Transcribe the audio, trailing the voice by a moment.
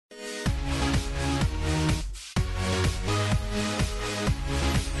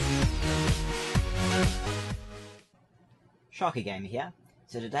Sharkie Gamer here.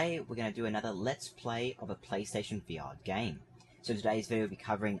 So today we're going to do another Let's Play of a PlayStation VR game. So today's video will be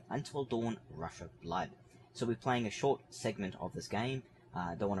covering Until Dawn Rush of Blood. So we're playing a short segment of this game.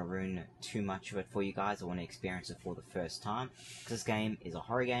 I don't want to ruin too much of it for you guys. I want to experience it for the first time. Because this game is a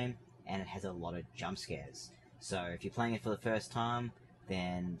horror game and it has a lot of jump scares. So if you're playing it for the first time,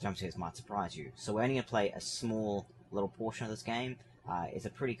 then jump scares might surprise you. So we're only going to play a small little portion of this game. It's a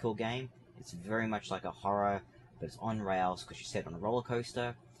pretty cool game. It's very much like a horror, but it's on rails because you sit on a roller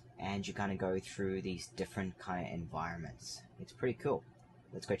coaster and you kind of go through these different kind of environments. It's pretty cool.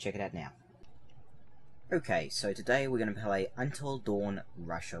 Let's go check it out now. Okay, so today we're going to play Until Dawn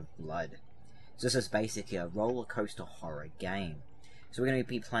Rush of Blood. So this is basically a roller coaster horror game. So we're going to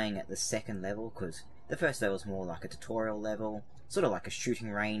be playing at the second level because the first level is more like a tutorial level, sort of like a shooting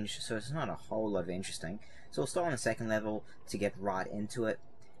range, so it's not a whole lot of interesting. So we'll start on the second level to get right into it.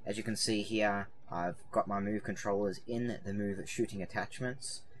 As you can see here, I've got my move controllers in the move shooting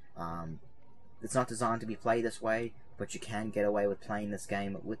attachments. It's not designed to be played this way, but you can get away with playing this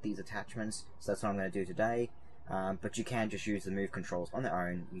game with these attachments, so that's what I'm going to do today. But you can just use the move controls on their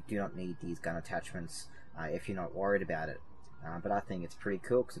own. You do not need these gun attachments if you're not worried about it. But I think it's pretty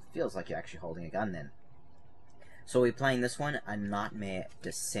cool because it feels like you're actually holding a gun then. So we're playing this one, A Nightmare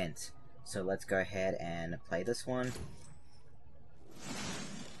Descent. So let's go ahead and play this one.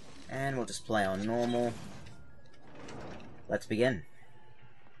 And we'll just play on normal. Let's begin.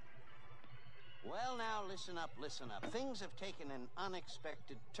 Well, now, listen up, listen up. Things have taken an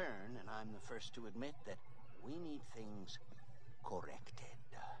unexpected turn, and I'm the first to admit that we need things corrected.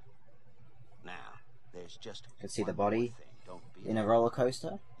 Now, there's just You can see the one more body thing. Don't be in a roller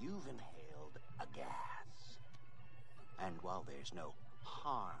coaster. You've inhaled a gas. And while there's no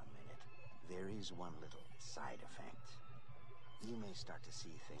harm in it, there is one little side effect. You may start to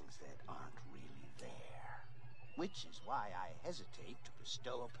see things that aren't really there. Which is why I hesitate to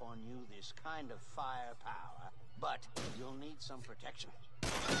bestow upon you this kind of firepower. But you'll need some protection. The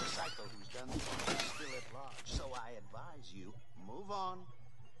psycho who's done this is still at large, so I advise you, move on.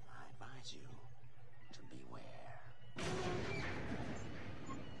 I advise you to beware.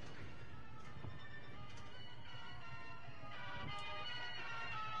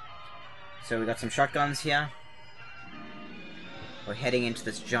 So we got some shotguns here. We're heading into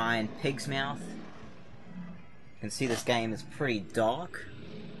this giant pig's mouth. You can see this game is pretty dark.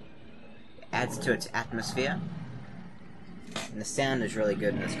 It adds to its atmosphere. And the sound is really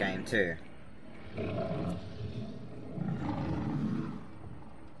good in this game too.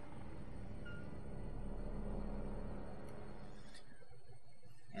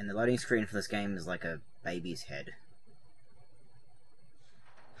 And the loading screen for this game is like a baby's head.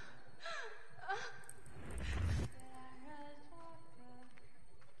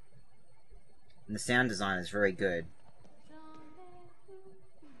 And the sound design is very good.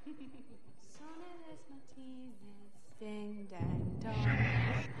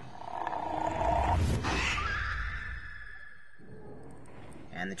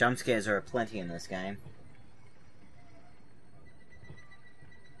 And the jump scares are plenty in this game.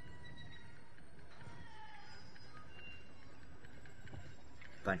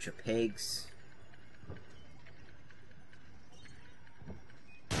 Bunch of pigs.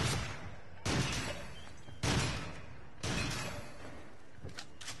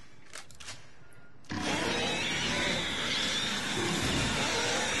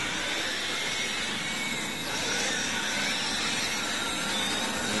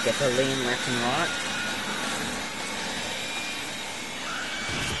 Get to lean left and right.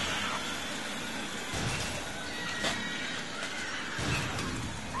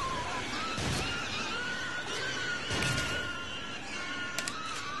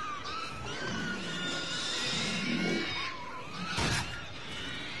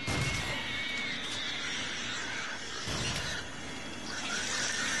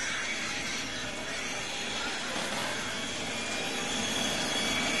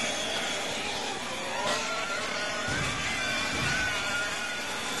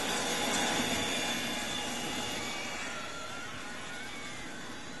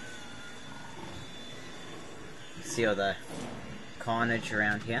 See all the carnage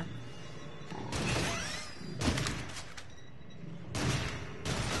around here.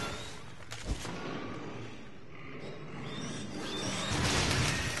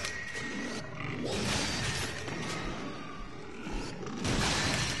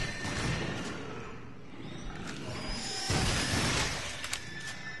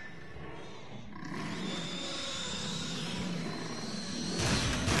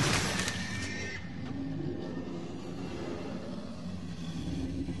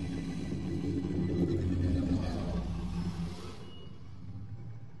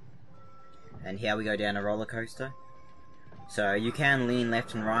 here we go down a roller coaster. So you can lean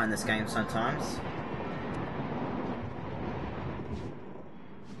left and right in this game sometimes.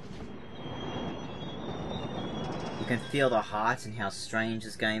 You can feel the height and how strange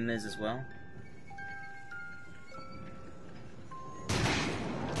this game is as well.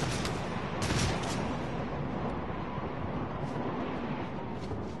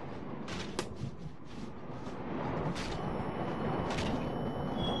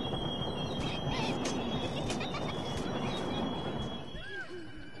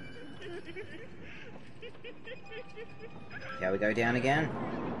 Here we go down again.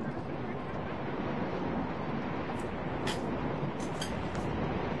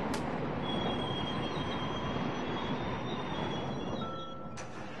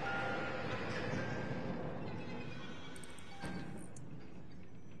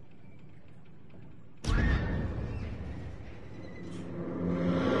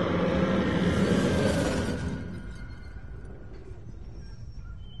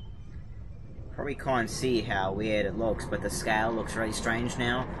 Probably can't see how weird it looks, but the scale looks really strange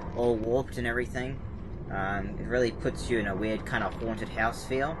now, all warped and everything. It really puts you in a weird kind of haunted house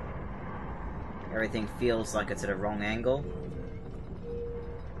feel. Everything feels like it's at a wrong angle.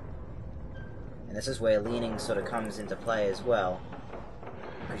 And this is where leaning sort of comes into play as well,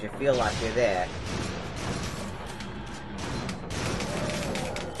 because you feel like you're there.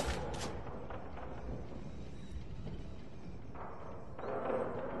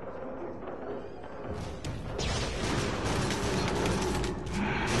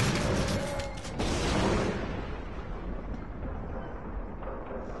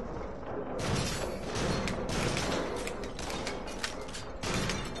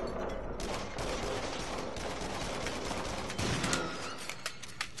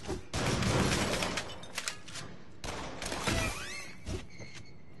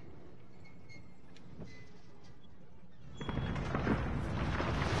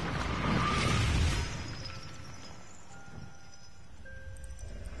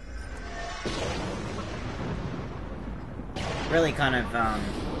 Really kind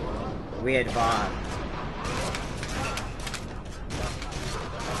of weird vibe.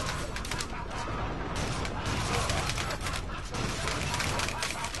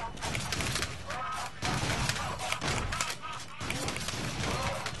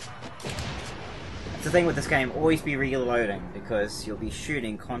 That's the thing with this game, always be reloading, because you'll be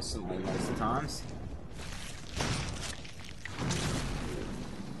shooting constantly most of the times.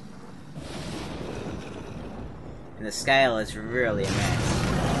 And the scale is really immense.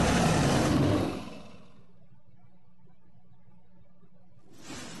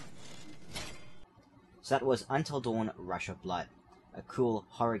 So that was Until Dawn Rush of Blood, a cool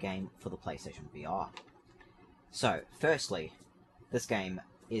horror game for the PlayStation VR. So, firstly, this game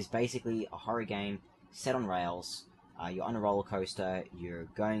is basically a horror game set on rails. You're on a roller coaster, you're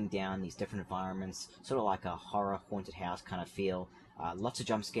going down these different environments, sort of like a horror haunted house kind of feel. Lots of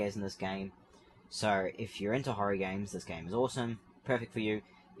jump scares in this game. So if you're into horror games, this game is awesome, perfect for you.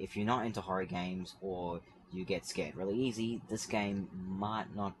 If you're not into horror games, or you get scared really easy, this game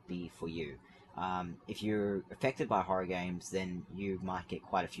might not be for you. If you're affected by horror games, then you might get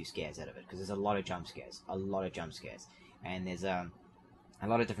quite a few scares out of it, because there's a lot of jump scares, and there's a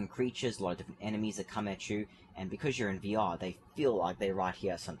lot of different creatures, a lot of different enemies that come at you, and because you're in VR, they feel like they're right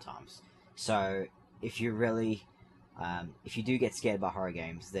here sometimes. So if you really, if you do get scared by horror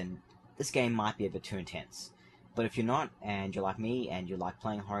games, then this game might be a bit too intense. But if you're not, and you're like me, and you like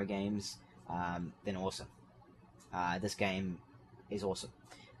playing horror games, then awesome. This game is awesome.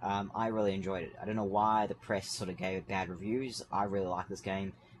 I really enjoyed it. I don't know why the press sort of gave it bad reviews. I really like this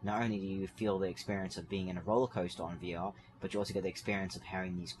game. Not only do you feel the experience of being in a roller coaster on VR, but you also get the experience of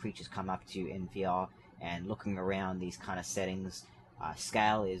having these creatures come up to you in VR and looking around these kind of settings.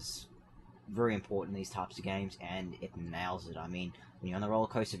 Scale is very important in these types of games, and it nails it. I mean, when you're on the roller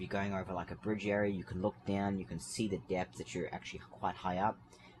coaster, if you're going over like a bridge area, you can look down, you can see the depth that you're actually quite high up.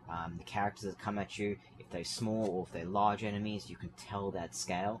 The characters that come at you, if they're small or if they're large enemies, you can tell that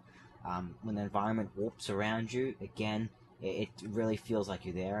scale. When the environment warps around you, again, it really feels like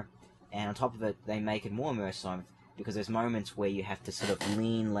you're there. And on top of it, they make it more immersive, because there's moments where you have to sort of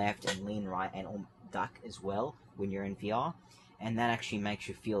lean left and lean right and duck as well when you're in VR, and that actually makes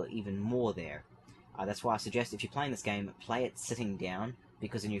you feel even more there. That's why I suggest if you're playing this game, play it sitting down,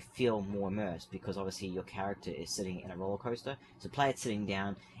 because then you feel more immersed, because obviously your character is sitting in a roller coaster. So play it sitting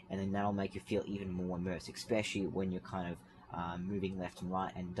down, and then that'll make you feel even more immersed, especially when you're kind of moving left and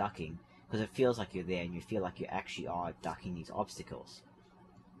right and ducking, because it feels like you're there and you feel like you actually are ducking these obstacles.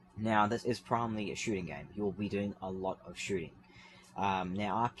 Now, this is primarily a shooting game. You'll be doing a lot of shooting.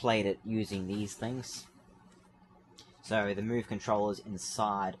 Now, I played it using these things. So the move controllers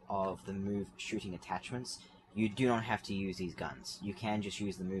inside of the move shooting attachments. You do not have to use these guns. You can just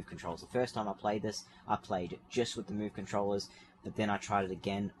use the move controls. The first time I played this, I played just with the move controllers, but then I tried it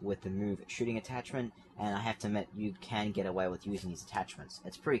again with the move shooting attachment, and I have to admit, you can get away with using these attachments.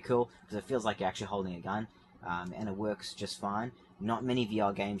 It's pretty cool, because it feels like you're actually holding a gun, and it works just fine. Not many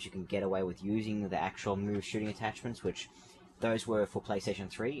VR games you can get away with using the actual move shooting attachments, which those were for PlayStation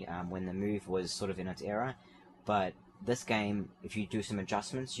 3, when the move was sort of in its era, but this game, if you do some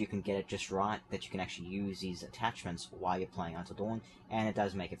adjustments, you can get it just right, that you can actually use these attachments while you're playing Until Dawn, and it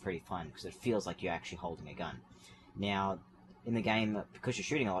does make it pretty fun, because it feels like you're actually holding a gun. Now, in the game, because you're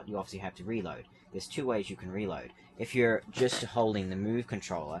shooting a lot, you obviously have to reload. There's two ways you can reload. If you're just holding the move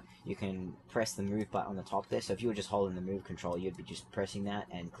controller, you can press the move button on the top there, so if you were just holding the move controller, you'd be just pressing that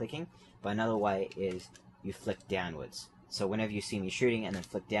and clicking. But another way is you flick downwards. So whenever you see me shooting and then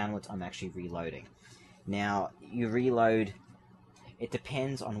flick downwards, I'm actually reloading. Now, you reload, it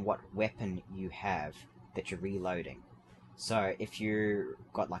depends on what weapon you have that you're reloading. So, if you've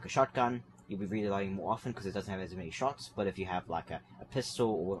got like a shotgun, you'll be reloading more often because it doesn't have as many shots, but if you have like a pistol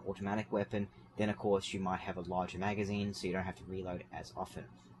or an automatic weapon, then of course you might have a larger magazine, so you don't have to reload as often.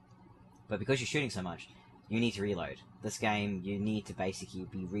 But because you're shooting so much, you need to reload. This game, you need to basically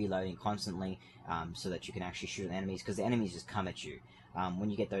be reloading constantly so that you can actually shoot at enemies, because the enemies just come at you. When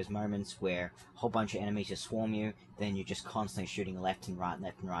you get those moments where a whole bunch of enemies just swarm you, then you're just constantly shooting left and right,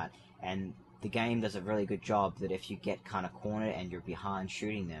 and the game does a really good job that if you get kind of cornered and you're behind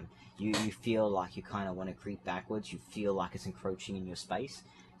shooting them, you feel like you kind of want to creep backwards, you feel like it's encroaching in your space.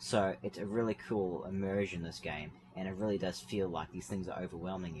 So it's a really cool immersion, this game, and it really does feel like these things are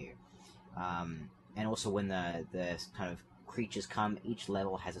overwhelming you. And also when the kind of creatures come, each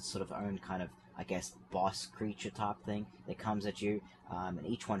level has its sort of own kind of, I guess, boss creature type thing that comes at you, and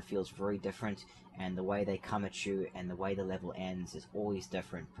each one feels very different, and the way they come at you and the way the level ends is always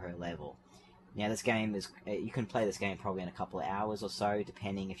different per level. Now this game is, you can play this game probably in a couple of hours or so,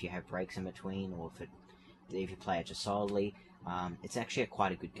 depending if you have breaks in between or if you play it just solidly. It's actually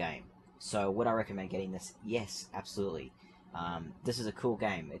quite a good game. So would I recommend getting this? Yes, absolutely. This is a cool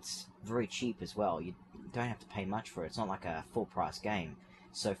game. It's very cheap as well. You don't have to pay much for it. It's not like a full price game.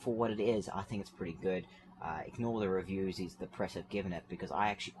 So for what it is, I think it's pretty good. Ignore the reviews the press have given it, because I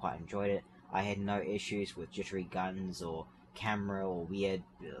actually quite enjoyed it. I had no issues with jittery guns or camera or weird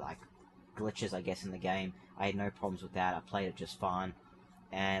like glitches, I guess, in the game. I had no problems with that. I played it just fine.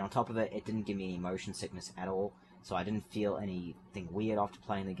 And on top of it, it didn't give me any motion sickness at all. So I didn't feel anything weird after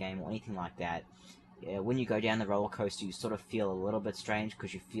playing the game or anything like that. When you go down the roller coaster, you sort of feel a little bit strange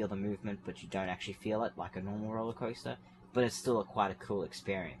because you feel the movement, but you don't actually feel it like a normal roller coaster. But it's still quite a cool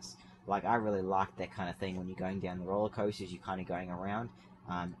experience. Like, I really like that kind of thing when you're going down the roller coasters, you're kind of going around.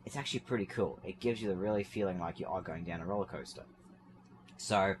 It's actually pretty cool. It gives you the really feeling like you are going down a roller coaster.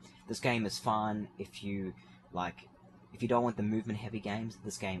 So this game is fun. If you don't want the movement heavy games,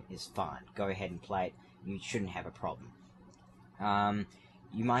 this game is fine. Go ahead and play it. You shouldn't have a problem.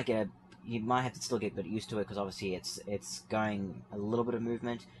 You might have to still get a bit used to it, because obviously it's going a little bit of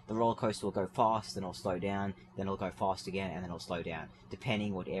movement. The roller coaster will go fast, then it'll slow down, then it'll go fast again, and then it'll slow down,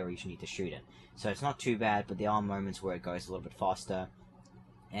 depending what areas you need to shoot in. So it's not too bad, but there are moments where it goes a little bit faster.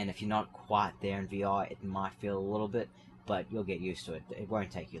 And if you're not quite there in VR, it might feel a little bit, but you'll get used to it. It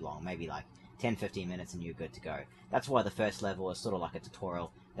won't take you long, maybe like 10-15 minutes and you're good to go. That's why the first level is sort of like a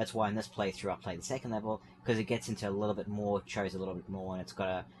tutorial. That's why in this playthrough I played the second level, because it gets into a little bit more, shows a little bit more, and it's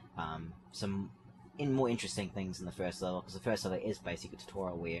got some more interesting things in the first level, because the first level is basically a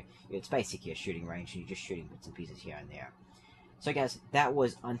tutorial where it's basically a shooting range and you're just shooting bits and pieces here and there. So guys, that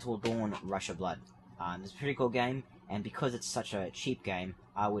was Until Dawn Rush of Blood. It's a pretty cool game, and because it's such a cheap game,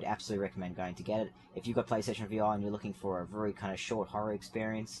 I would absolutely recommend going to get it. If you've got PlayStation VR and you're looking for a very kind of short horror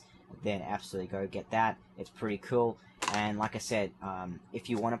experience, then absolutely go get that. It's pretty cool. And like I said, if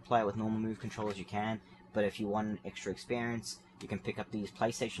you want to play it with normal move controllers, you can. But if you want an extra experience, you can pick up these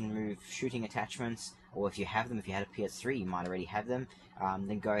PlayStation Move shooting attachments, or if you have them, if you had a PS3, you might already have them,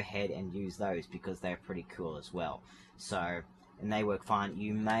 then go ahead and use those, because they're pretty cool as well. So, and they work fine.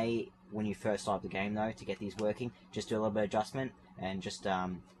 You may, when you first start the game though, to get these working, just do a little bit of adjustment, and just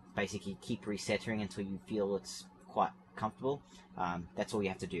basically keep resetting until you feel it's quite comfortable. That's all you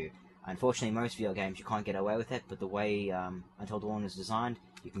have to do. Unfortunately, most video games you can't get away with it, but the way Until Dawn is designed,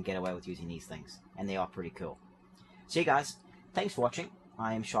 you can get away with using these things, and they are pretty cool. So you guys, thanks for watching.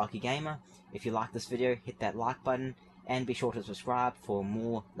 I am Sharkie Gamer. If you like this video, hit that like button, and be sure to subscribe for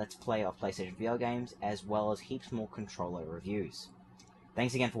more Let's Play of PlayStation VR games, as well as heaps more controller reviews.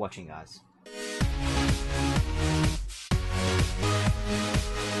 Thanks again for watching, guys.